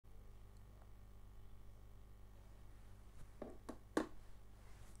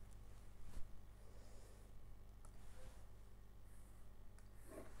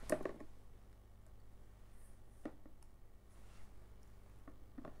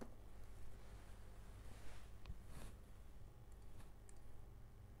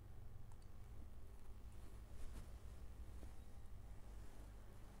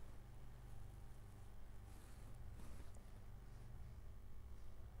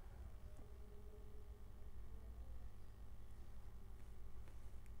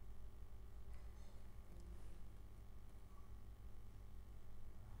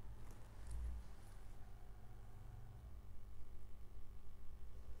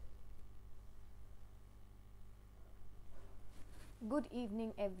Good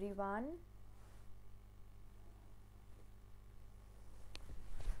evening, everyone.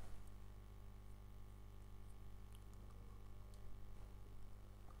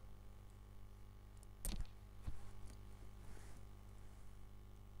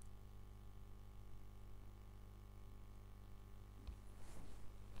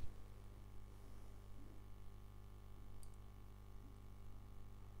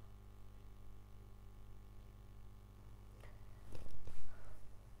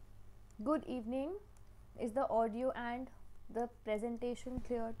 Good evening. Is the audio and the presentation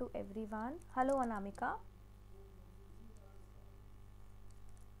clear to everyone? Hello, Anamika.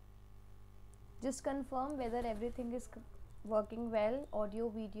 Just confirm whether everything is working well. Audio,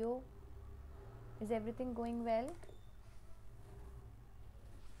 video, is everything going well?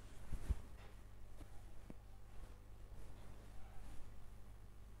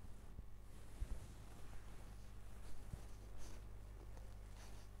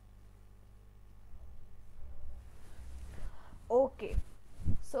 Okay.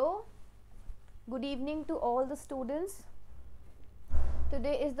 So, good evening to all the students.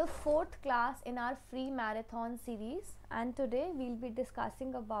 Today is the 4th class in our free marathon series, and today we'll be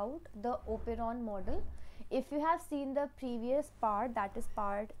discussing about the Operon model. If you have seen the previous part, that is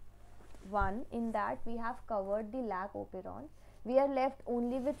part 1, in that we have covered the lac Operon. We are left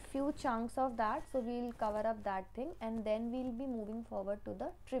only with few chunks of that, so we'll cover up that thing and then we'll be moving forward to the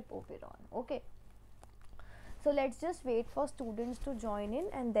TRYP Operon. Okay. So let's just wait for students to join in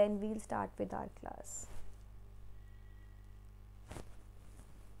and then we'll start with our class.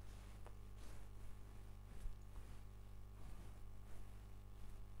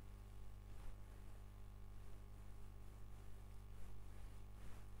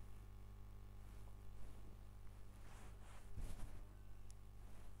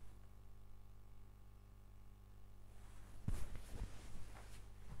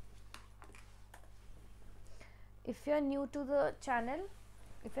 If you are new to the channel,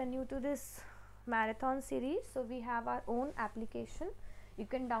 if you are new to this marathon series, so we have our own application. You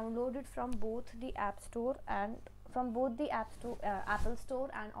can download it from both the App Store and from both the Apple Store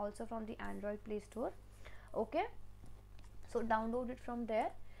and also from the Android Play Store. Okay, so download it from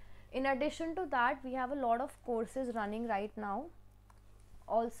there. In addition to that, we have a lot of courses running right now.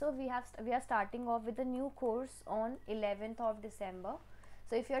 Also, we are starting off with a new course on 11th of December.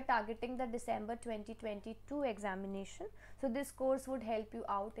 So if you are targeting the December 2022 examination, so this course would help you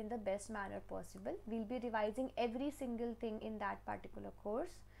out in the best manner possible. We'll be revising every single thing in that particular course.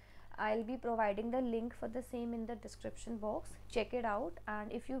 I'll be providing the link for the same in the description box. Check it out, and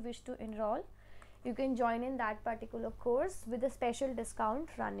if you wish to enroll, you can join in that particular course with a special discount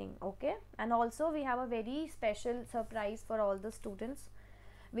running. Okay, and also we have a very special surprise for all the students,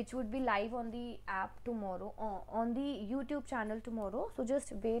 which would be live on the app tomorrow, on the YouTube channel tomorrow. So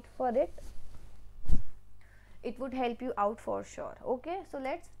just wait for it. It would help you out for sure. Okay, so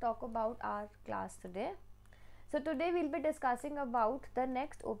let's talk about our class today. So today we'll be discussing about the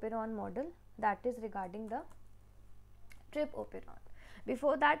next Operon model, that is regarding the TRYP Operon.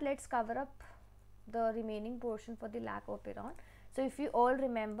 Before that, let's cover up the remaining portion for the lac Operon. So if you all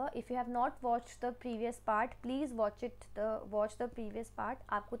remember, if you have not watched the previous part, please watch the previous part.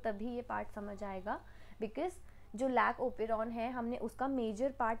 आपको तभी ये part समझ आएगा, because जो lac Operon है हमने उसका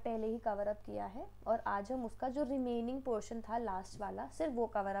major part पहले ही cover up किया है, और आज हम उसका जो remaining portion था last वाला सिर्फ वो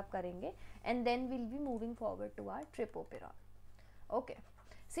cover up करेंगे, and then we'll be moving forward to our TRYP Operon. Okay,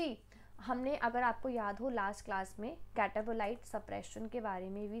 see, हमने, अगर आपको याद हो, last class में catabolite suppression के बारे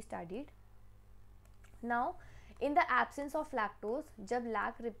में भी studied. Now in the absence of lactose, जब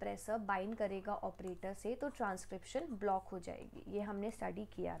लैक रिप्रेसर बाइंड करेगा ऑपरेटर से तो ट्रांसक्रिप्शन ब्लॉक हो जाएगी, ये हमने स्टडी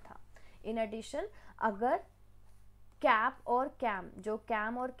किया था. इन एडिशन, अगर कैप और कैम, जो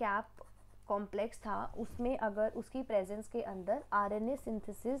कैम और कैप कॉम्प्लेक्स था, उसमें अगर उसकी प्रेजेंस के अंदर आरएनए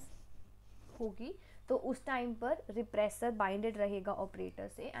सिंथेसिस होगी तो उस टाइम पर रिप्रेसर बाइंडेड रहेगा ऑपरेटर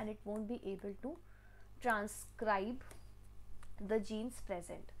से and it won't be able to transcribe the genes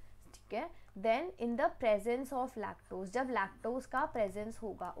present. ठीक है. Then in the presence of lactose, जब लैक्टोज का प्रेजेंस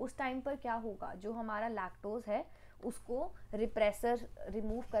होगा उस टाइम पर क्या होगा, जो हमारा लैक्टोज है उसको रिप्रेसर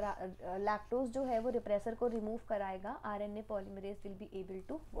रिमूव करा, लैक्टोज जो है वो रिप्रेसर को रिमूव कराएगा, RNA polymerase will be able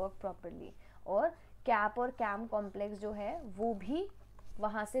to work properly, और कैप और कैम कॉम्प्लेक्स जो है वो भी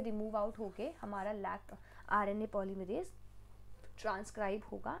वहाँ से रिमूव आउट होके हमारा आरएनए पॉलीमरेज ट्रांसक्राइब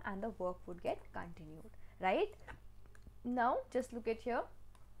होगा and the work would get continued. Right now just look at here.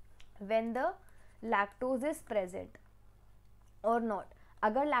 When the lactose is present or not,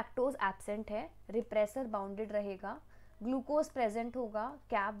 अगर लैक्टोज एब्सेंट है, रिप्रेसर बाउंडेड रहेगा, ग्लूकोज प्रेजेंट होगा,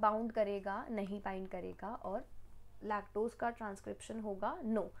 कैप बाउंड करेगा, नहीं bind करेगा, और lactose का ट्रांसक्रिप्शन होगा?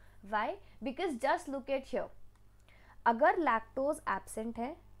 No. Y? Because just look at here, अगर लैक्टोज एब्सेंट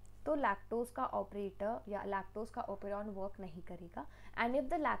है तो लैक्टोज का ऑपरेटर या लैक्टोज का ओपेरॉन वर्क नहीं करेगा, and if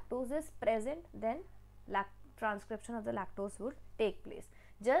the lactose is present then transcription of the lactose would take place.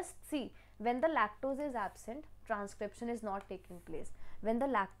 Just see, when the lactose is absent, transcription is not taking place. When the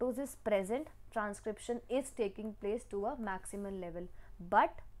lactose is present, transcription is taking place to a maximal level.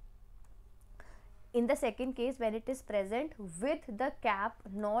 But in the second case, when it is present with the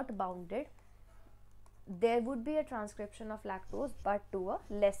cap not bounded, there would be a transcription of lactose, but to a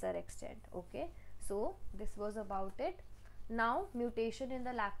lesser extent. Okay, so this was about it. Now mutation in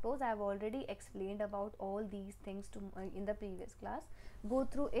the lactose, I have already explained about all these things in the previous class. Go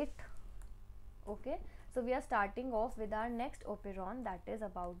through it. Okay, so we are starting off with our next operon, that is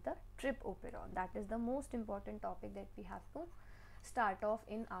about the TRYP operon. That is the most important topic that we have to start off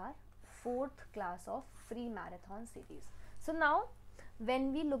in our 4th class of free marathon series. So now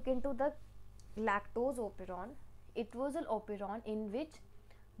when we look into the lactose operon, it was an operon in which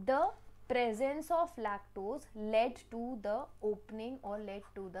the presence of lactose led to the opening or led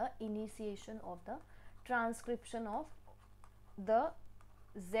to the initiation of the transcription of the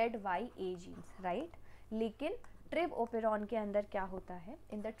ZYA genes, right? लेकिन trip operon के अंदर क्या होता है?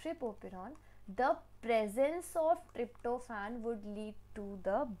 In the trip operon the presence of tryptophan would lead to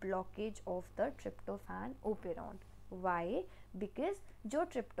the blockage of the tryptophan operon. Why? Because जो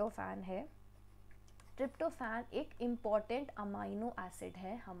tryptophan है, tryptophan एक important amino acid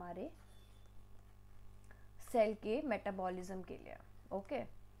है हमारे सेल के मेटाबॉलिज्म के लिए. ओके,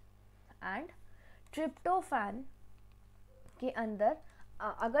 एंड ट्रिप्टोफैन के अंदर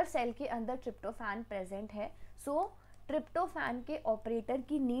अगर सेल के अंदर ट्रिप्टोफैन प्रेजेंट है, सो ट्रिप्टोफैन के ऑपरेटर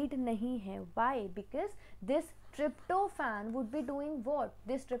की नीड नहीं है. Why? Because this tryptophan would be doing what?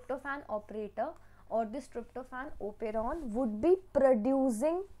 This tryptophan operator और this tryptophan operon would be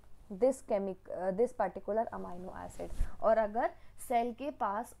producing this particular amino acid. और अगर सेल के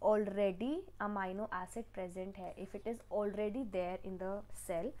पास already amino acid present है, if it is already there in the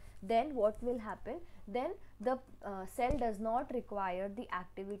cell, then what will happen? Then the cell does not require the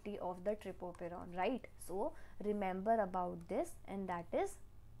activity of the trypoperon, right? So remember about this, and that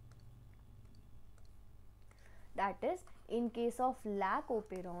is in case of lac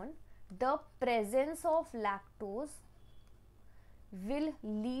operon, the presence of lactose will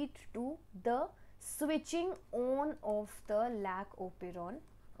lead to the switching on of the lac operon.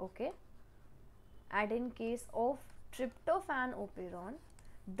 Okay, and in case of tryptophan operon,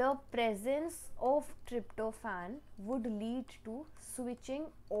 the presence of tryptophan would lead to switching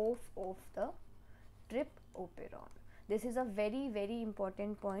off of the trip operon. This is a very, very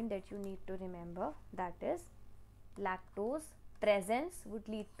important point that you need to remember, that is lactose presence would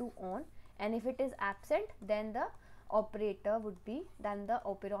lead to on, and if it is absent, then the operator would be, then the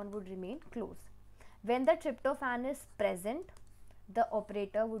operon would remain closed. When the tryptophan is present, the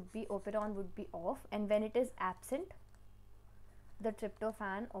operon would be off, and when it is absent, the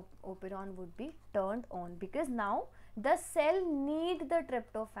tryptophan operon would be turned on, because now the cell need the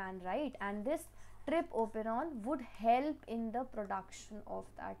tryptophan, right? And this trip operon would help in the production of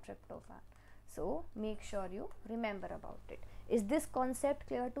that tryptophan. So make sure you remember about it. Is this concept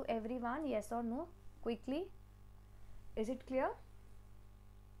clear to everyone? Yes or no? Quickly. Is it clear?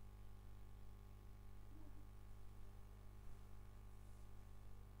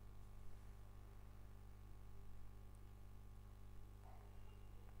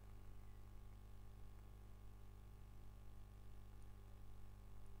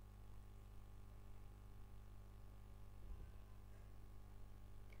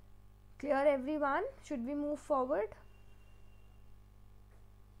 Clear everyone? Should we move forward?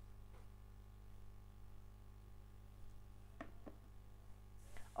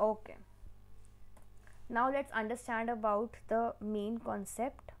 Okay, now let's understand about the main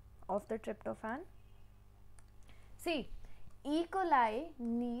concept of the tryptophan. See, E. coli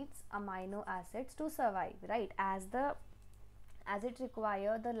needs amino acids to survive, right? As it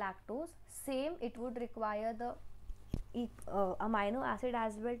require the lactose, same it would require the amino acid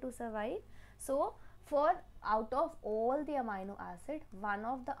as well to survive. So for out of all the amino acid, one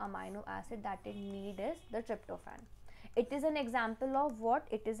of the amino acid that it need is the tryptophan. It is an example of what?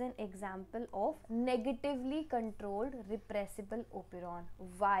 It is an example of negatively controlled repressible operon.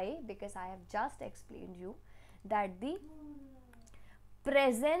 Why? Because I have just explained you that the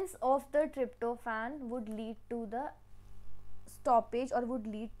presence of the tryptophan would lead to the stoppage or would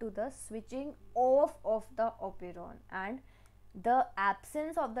lead to the switching off of the operon, and the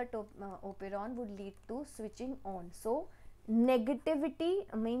absence of the operon would lead to switching on. So negativity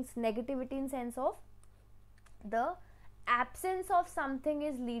means negativity in sense of the absence of something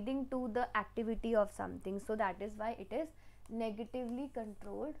is leading to the activity of something, so that is why it is negatively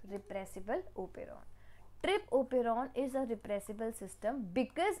controlled repressible operon. TRYP operon is a repressible system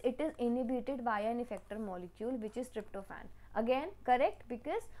because it is inhibited by an effector molecule which is tryptophan. Again correct,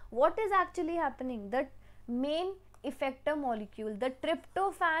 because what is actually happening, the main effector molecule, the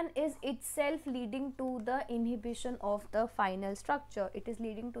tryptophan, is itself leading to the inhibition of the final structure. It is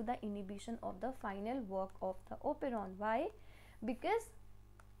leading to the inhibition of the final work of the operon. Why? Because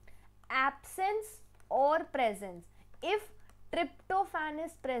absence or presence, if tryptophan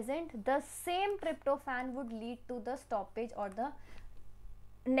is present, the same tryptophan would lead to the stoppage or the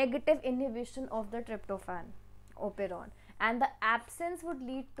negative inhibition of the tryptophan operon, and the absence would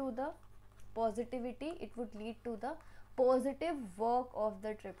lead to the positivity, it would lead to the positive work of the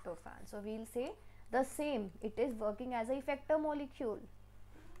tryptophan. So we will say the same, it is working as a effector molecule,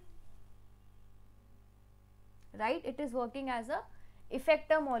 right? It is working as a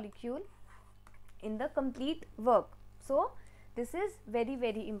effector molecule in the complete work. So this is very,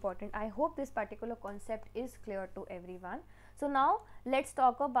 very important. I hope this particular concept is clear to everyone. So now let's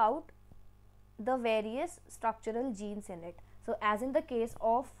talk about the various structural genes in it. So as in the case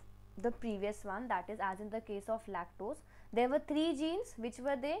of the previous one, that is as in the case of lactose, there were 3 genes. Which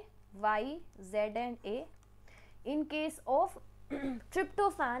were they? Y, Z and A. In case of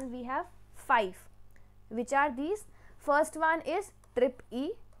tryptophan we have 5. Which are these? First one is TRYP-E,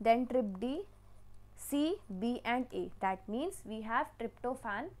 then TRYP-D, C, B and A. That means we have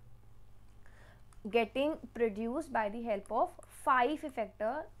tryptophan getting produced by the help of 5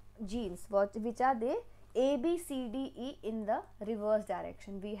 effector genes. Which are they? A, B, C, D, E in the reverse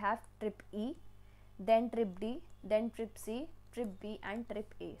direction. We have TRYP-E, then TRYP-D, then TRYP-C, TRYP-B and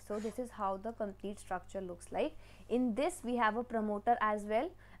TRYP-A. So this is how the complete structure looks like. In this we have a promoter as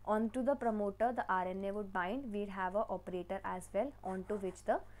well. Onto the promoter the RNA would bind. We have a operator as well, onto which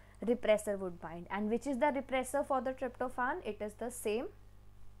the repressor would bind. And which is the repressor for the tryptophan? It is the same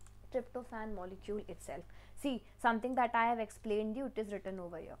tryptophan molecule itself. See, something that I have explained you, it is written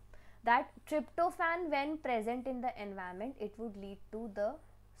over here, that tryptophan when present in the environment, it would lead to the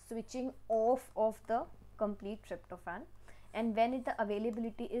switching off of the complete tryptophan, and when the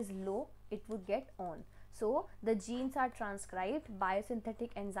availability is low, it would get on. So the genes are transcribed,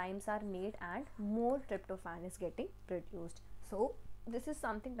 biosynthetic enzymes are made and more tryptophan is getting produced. So this is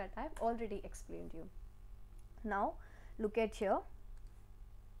something that I have already explained you. Now look at here.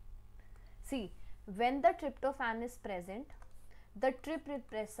 See, when the tryptophan is present, the TRYP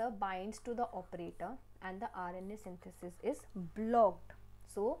repressor binds to the operator and the RNA synthesis is blocked.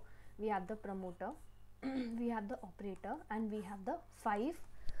 So we have the promoter, we have the operator and we have the 5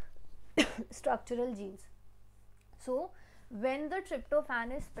 structural genes. So when the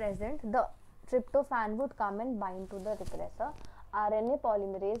tryptophan is present, the tryptophan would come and bind to the repressor. RNA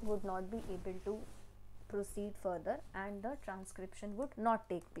polymerase would not be able to proceed further and the transcription would not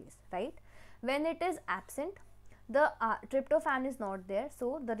take place, right? When it is absent, the tryptophan is not there,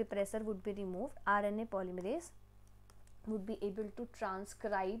 so the repressor would be removed. RNA polymerase would be able to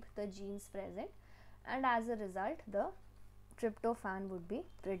transcribe the genes present, and as a result the tryptophan would be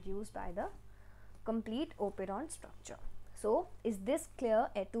produced by the complete operon structure. So is this clear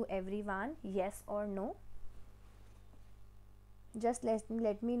to everyone? Yes or no? Just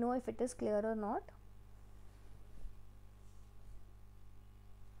let me know if it is clear or not.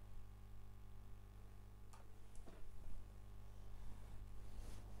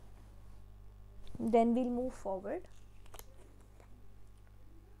 Then we'll move forward.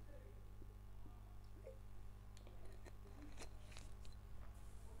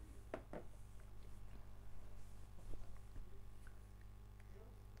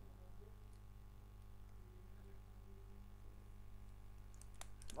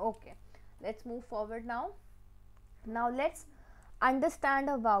 Okay, let's move forward now. Now let's understand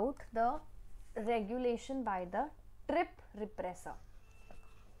about the regulation by the TRYP repressor.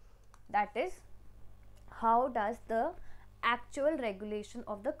 That is, how does the actual regulation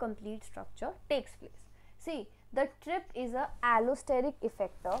of the complete structure takes place. See, the TRYP is a allosteric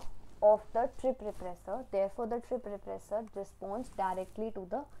effector of the TRYP repressor. Therefore, the TRYP repressor responds directly to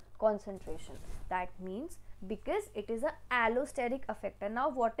the concentration. That means because it is a allosteric effector. Now,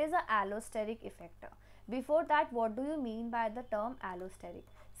 what is a allosteric effector? Before that, what do you mean by the term allosteric?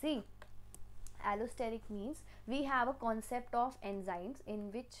 See, allosteric means we have a concept of enzymes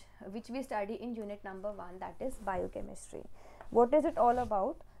in which we study in unit number 1, that is biochemistry. What is it all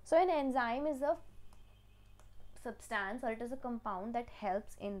about? So an enzyme is a substance or it is a compound that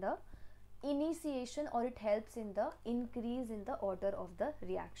helps in the initiation or it helps in the increase in the order of the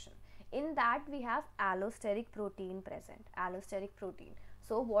reaction. In that we have allosteric protein present. Allosteric protein.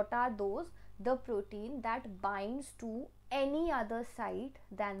 So what are those? The protein that binds to any other site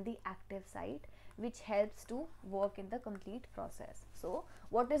than the active site, which helps to work in the complete process. So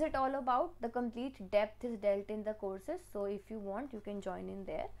what is it all about? The complete depth is dealt in the courses, so if you want you can join in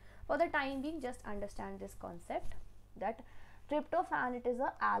there. For the time being, just understand this concept that tryptophan, it is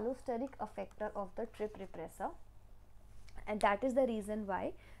a allosteric effector of the TRYP repressor, and that is the reason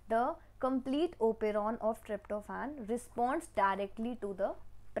why the complete operon of tryptophan responds directly to the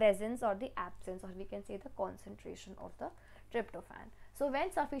presence or the absence, or we can say the concentration of the tryptophan. So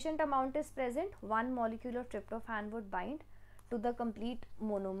when sufficient amount is present, one molecule of tryptophan would bind to the complete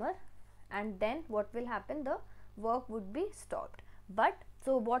monomer, and then what will happen? The work would be stopped. But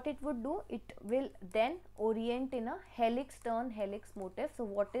so what it would do, it will then orient in a helix turn helix motif. So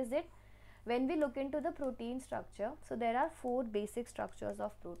what is it? When we look into the protein structure, so there are 4 basic structures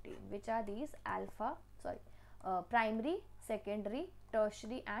of protein, which are these primary, secondary,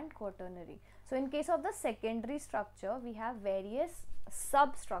 tertiary and quaternary. So in case of the secondary structure, we have various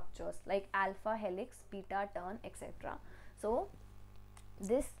substructures like alpha helix, beta turn, etc. So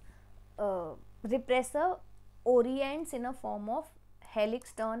this repressor orients in a form of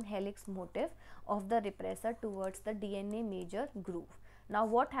helix turn helix motif of the repressor towards the DNA major groove. Now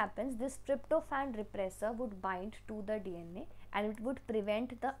what happens? This tryptophan repressor would bind to the DNA and it would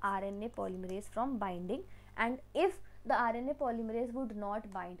prevent the RNA polymerase from binding, and if the RNA polymerase would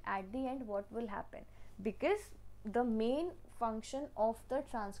not bind, at the end what will happen? Because the main function of the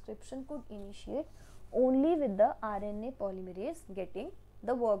transcription could initiate only with the RNA polymerase getting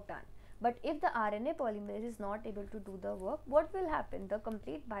the work done. But if the RNA polymerase is not able to do the work, what will happen? The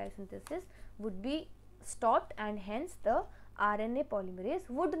complete biosynthesis would be stopped, and hence the RNA polymerase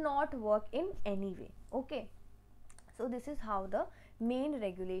would not work in any way. Okay. So this is how the main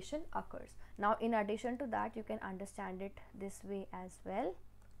regulation occurs. Now in addition to that, you can understand it this way as well.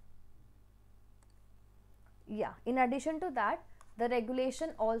 Yeah, in addition to that, the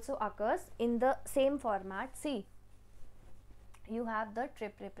regulation also occurs in the same format. See, you have the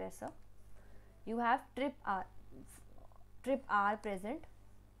TRYP repressor, you have TRYP-R present.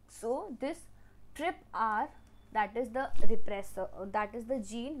 So this TRYP-R, that is the repressor, that is the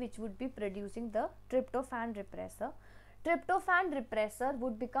gene which would be producing the tryptophan repressor. Tryptophan repressor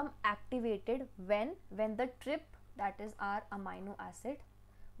would become activated when the TRYP, that is our amino acid,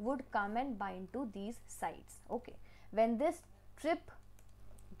 would come and bind to these sites. Okay, when this TRYP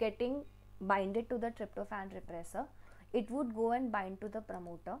getting binded to the tryptophan repressor, it would go and bind to the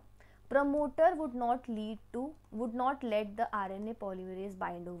promoter. Promoter would not let the RNA polymerase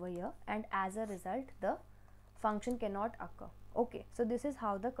bind over here, and as a result the function cannot occur. Okay, so this is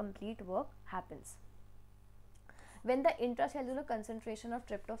how the complete work happens. When the intracellular concentration of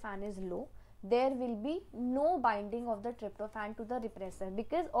tryptophan is low, there will be no binding of the tryptophan to the repressor,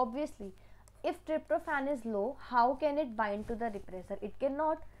 because obviously if tryptophan is low, how can it bind to the repressor? It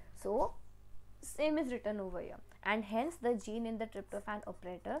cannot. So same is written over here, and hence the gene in the tryptophan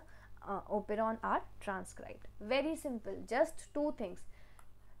operator operon are transcribed. Very simple, just 2 things.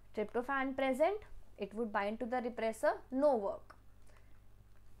 Tryptophan present, it would bind to the repressor, no work.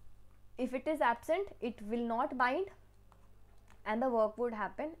 If it is absent, it will not bind and the work would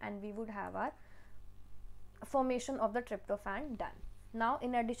happen, and we would have our formation of the tryptophan done. Now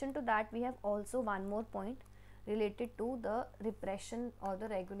in addition to that, we have also one more point related to the repression or the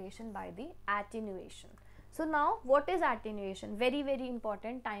regulation by the attenuation. So now what is attenuation? Very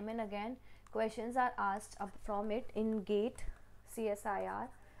important, time and again questions are asked up from it in GATE, CSIR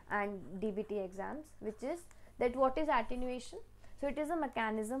and DBT exams, which is that what is attenuation? So it is a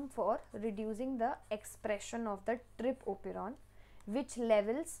mechanism for reducing the expression of the TRYP operon, which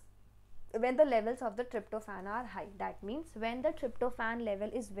levels when the levels of the tryptophan are high. That means when the tryptophan level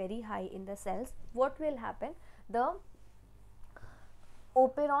is very high in the cells, what will happen? The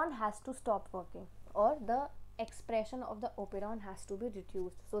operon has to stop working, or the expression of the operon has to be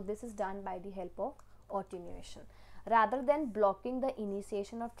reduced. So this is done by the help of attenuation. Rather than blocking the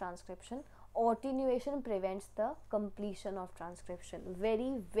initiation of transcription, attenuation prevents the completion of transcription.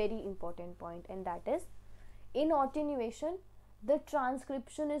 Very important point, and that is, in attenuation the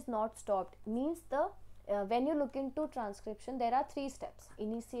transcription is not stopped. Means the when you look into transcription, there are 3 steps: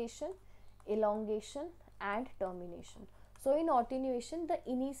 initiation, elongation and termination. So in attenuation, the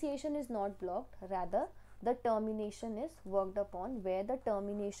initiation is not blocked, rather the termination is worked upon, where the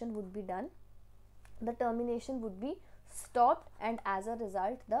termination would be done, the termination would be stopped, and as a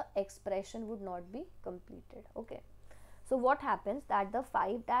result the expression would not be completed. Okay, so what happens that the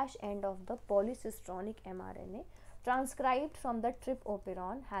 5' end of the polycistronic mRNA transcribed from the TRYP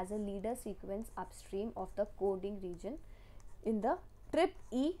operon has a leader sequence upstream of the coding region in the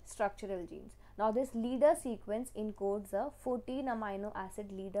TRYP-E structural genes. Now this leader sequence encodes a 14 amino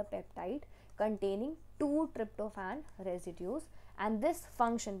acid leader peptide containing 2 tryptophan residues, and this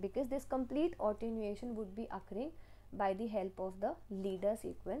function, because this complete attenuation would be occurring by the help of the leader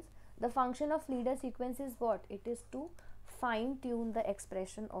sequence. The function of leader sequence is what? It is to fine tune the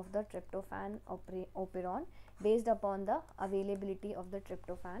expression of the tryptophan operon based upon the availability of the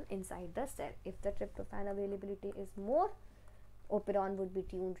tryptophan inside the cell. If the tryptophan availability is more, operon would be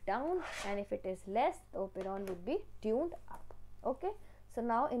tuned down, and if it is less, the operon would be tuned up. Okay, so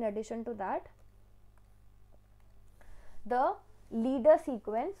now in addition to that, the leader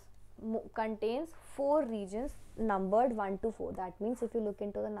sequence contains 4 regions numbered 1 to 4. That means if you look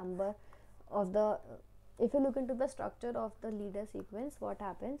into the number of the, if you look into the structure of the leader sequence, what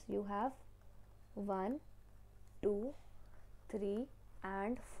happens? You have 1, 2, 3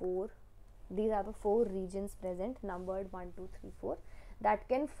 and 4. These are the 4 regions present, numbered 1, 2, 3, 4, that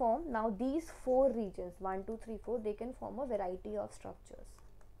can form. Now these 4 regions 1, 2, 3, 4, they can form a variety of structures,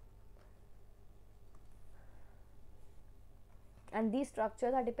 and these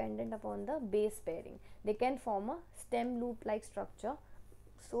structures are dependent upon the base pairing. They can form a stem loop like structure.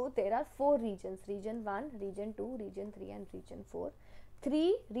 So there are 4 regions: region 1, region 2, region 3 and region 4.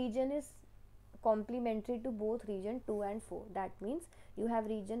 3 region is complementary to both region 2 and 4. That means you have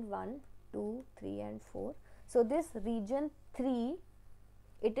region 1, 2, 3 and 4. So this region 3,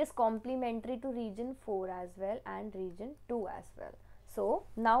 it is complementary to region 4 as well and region 2 as well. So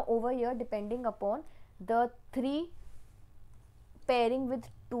now over here, depending upon the 3 pairing with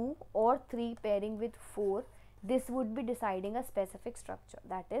 2 or 3 pairing with 4, this would be deciding a specific structure.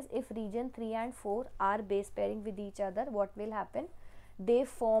 That is, if region 3 and 4 are base pairing with each other, what will happen? They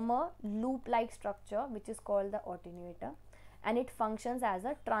form a loop like structure which is called the attenuator, and it functions as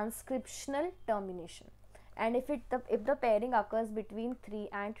a transcriptional termination. And if the pairing occurs between 3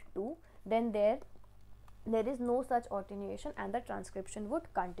 and 2, then there is no such attenuation and the transcription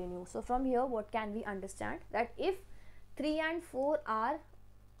would continue. So from here, what can we understand? That if 3 and 4 are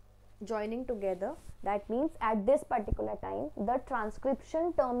joining together, that means at this particular time the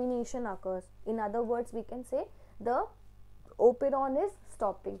transcription termination occurs. In other words, we can say the operon is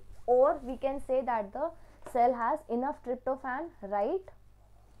stopping, or we can say that the cell has enough tryptophan, right?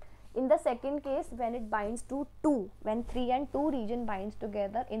 In the second case, when it binds to 2, when 3 and 2 region binds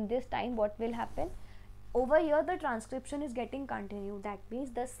together, in this time what will happen? Over here the transcription is getting continued. That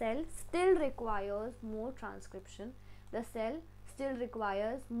means the cell still requires more transcription, the cell still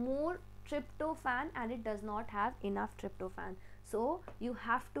requires more tryptophan, and it does not have enough tryptophan. So you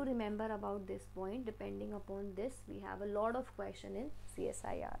have to remember about this point. Depending upon this, we have a lot of question in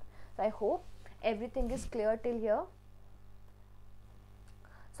CSIR. So I hope everything is clear till here.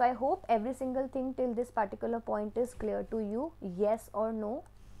 So I hope every single thing till this particular point is clear to you. Yes or no?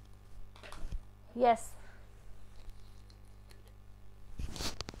 Yes.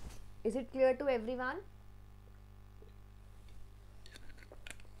 Is it clear to everyone?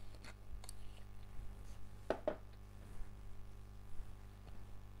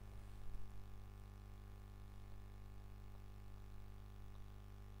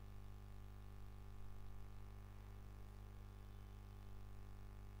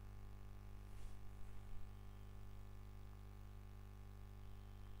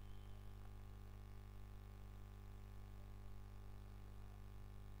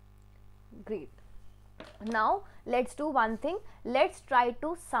 Great. Now let's do one thing. Let's try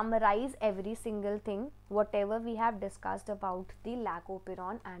to summarize every single thing whatever we have discussed about the lac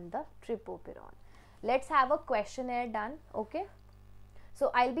operon and the TRYP operon. Let's have a questionnaire done. Okay,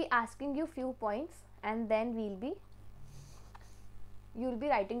 so I'll be asking you few points, and then you'll be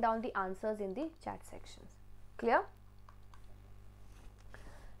writing down the answers in the chat sections. Clear?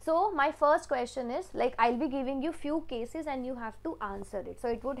 So my first question is, like, I'll be giving you few cases and you have to answer it. So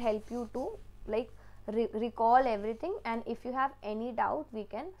it would help you to like recall everything, and if you have any doubt, we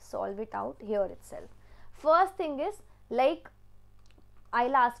can solve it out here itself. First thing is, like,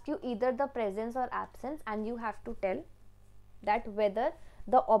 I'll ask you either the presence or absence, and you have to tell that whether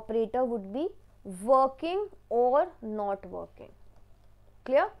the operator would be working or not working.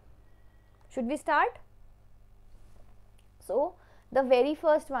 Clear? Should we start? So the very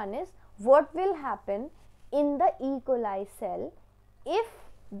first one is, what will happen in the E. coli cell if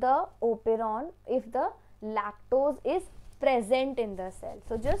the operon, if the lactose is present in the cell?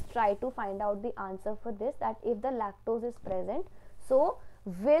 So just try to find out the answer for this, that if the lactose is present, so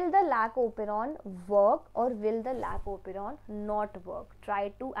will the lac operon work or will the lac operon not work?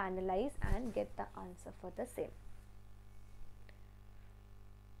 Try to analyze and get the answer for the same.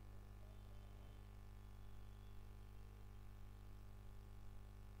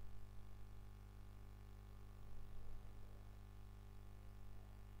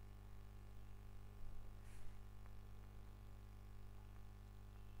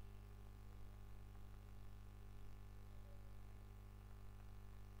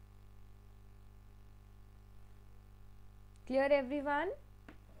 Clear everyone?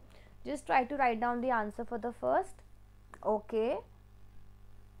 Just try to write down the answer for the first. Okay,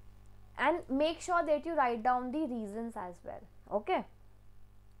 and make sure that you write down the reasons as well. Okay,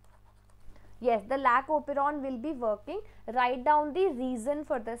 yes, the lac operon will be working. Write down the reason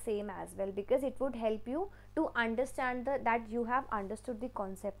for the same as well, because it would help you to understand that you have understood the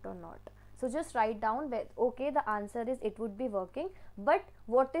concept or not. So just write down that okay, the answer is it would be working, but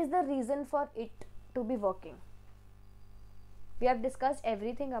what is the reason for it to be working? We have discussed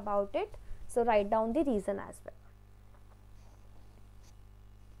everything about it, so write down the reason as well.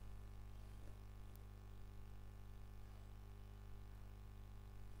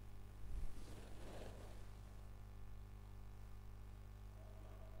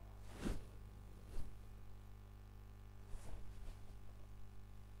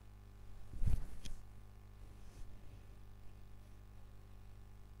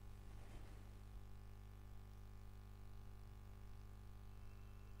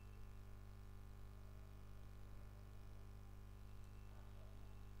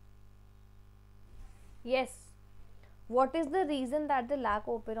 Yes, what is the reason that the lac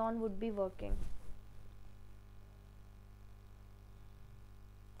operon would be working?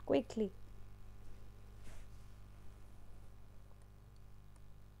 Quickly.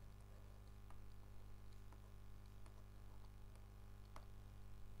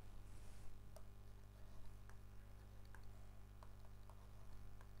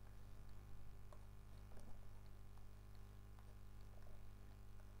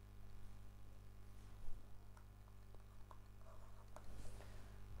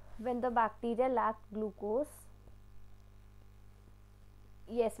 When the bacteria lack glucose,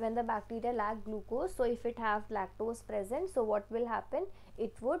 yes, when the bacteria lack glucose, so if it have lactose present, so what will happen?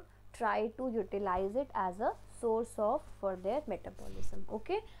 It would try to utilize it as a source of for their metabolism.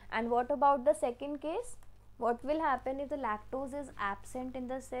 Okay, and what about the second case? What will happen if the lactose is absent in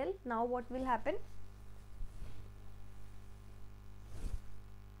the cell? Now what will happen?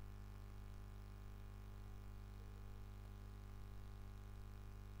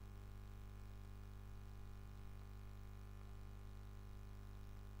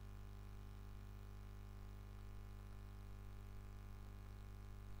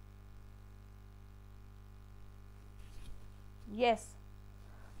 Yes,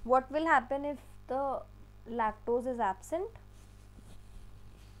 what will happen if the lactose is absent?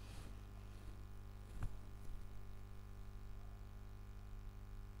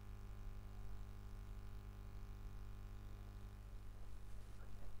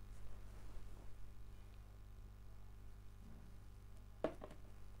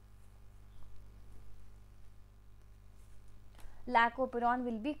 Lac operon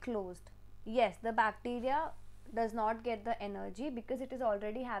will be closed. Yes, the bacteria does not get the energy because it is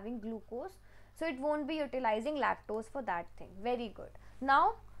already having glucose, so it won't be utilizing lactose for that thing. Very good.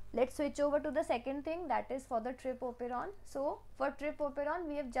 Now let's switch over to the second thing, that is for the TRYP operon. So for TRYP operon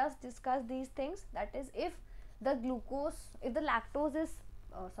we have just discussed these things, that is if the glucose, if the lactose is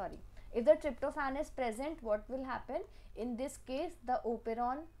if the tryptophan is present, what will happen? In this case the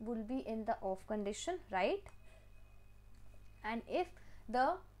operon will be in the off condition, right? And if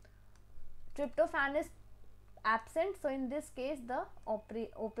the tryptophan is absent, so in this case the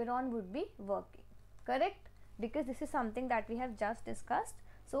operon would be working, correct? Because this is something that we have just discussed.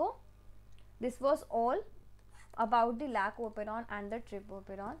 So this was all about the lac operon and the TRYP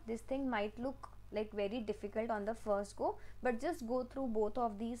operon. This thing might look like very difficult on the first go, but just go through both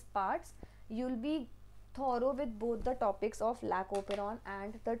of these parts. You'll be thorough with both the topics of lac operon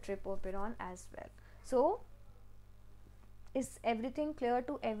and the TRYP operon as well. So is everything clear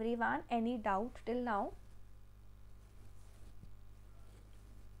to everyone? Any doubt till now?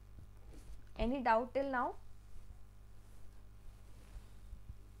 Any doubt till now?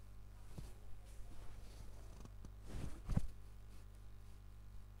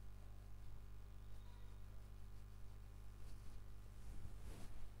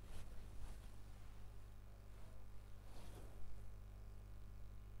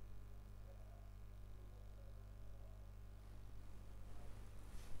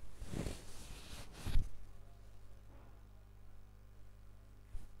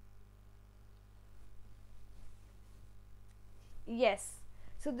 Yes,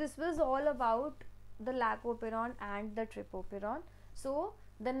 so this was all about the lac operon and the TRYP operon. So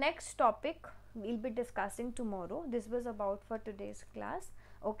the next topic we'll be discussing tomorrow. This was about for today's class.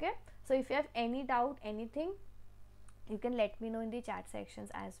 Okay, so if you have any doubt, anything, you can let me know in the chat sections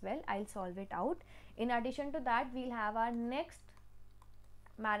as well. I'll solve it out. In addition to that, we'll have our next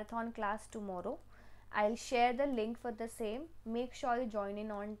marathon class tomorrow, I'll share the link for the same. Make sure you join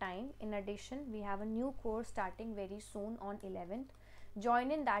in on time. In addition, we have a new course starting very soon on 11th.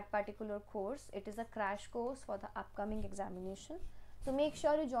 Join in that particular course. It is a crash course for the upcoming examination. So make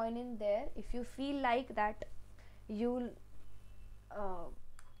sure you join in there. If you feel like that you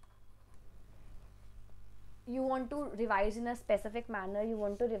want to revise in a specific manner, you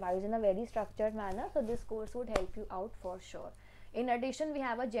want to revise in a very structured manner, so this course would help you out for sure. In addition, we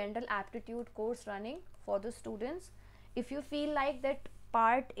have a general aptitude course running for the students. If you feel like that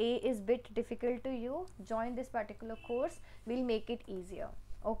part A is bit difficult to you, join this particular course. We'll make it easier.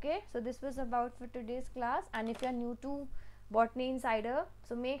 Okay, so this was about for today's class. And if you are new to Botany Insider,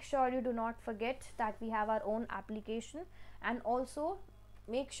 so make sure you do not forget that we have our own application, and also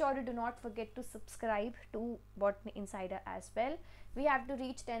make sure you do not forget to subscribe to Botany Insider as well. We have to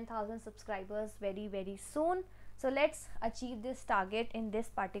reach 10,000 subscribers very, very soon. So let's achieve this target in this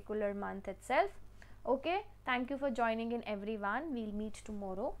particular month itself. Okay, thank you for joining in, everyone. We'll meet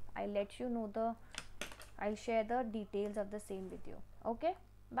tomorrow. I'll share the details of the same with you. Okay,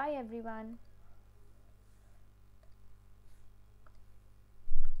 bye everyone.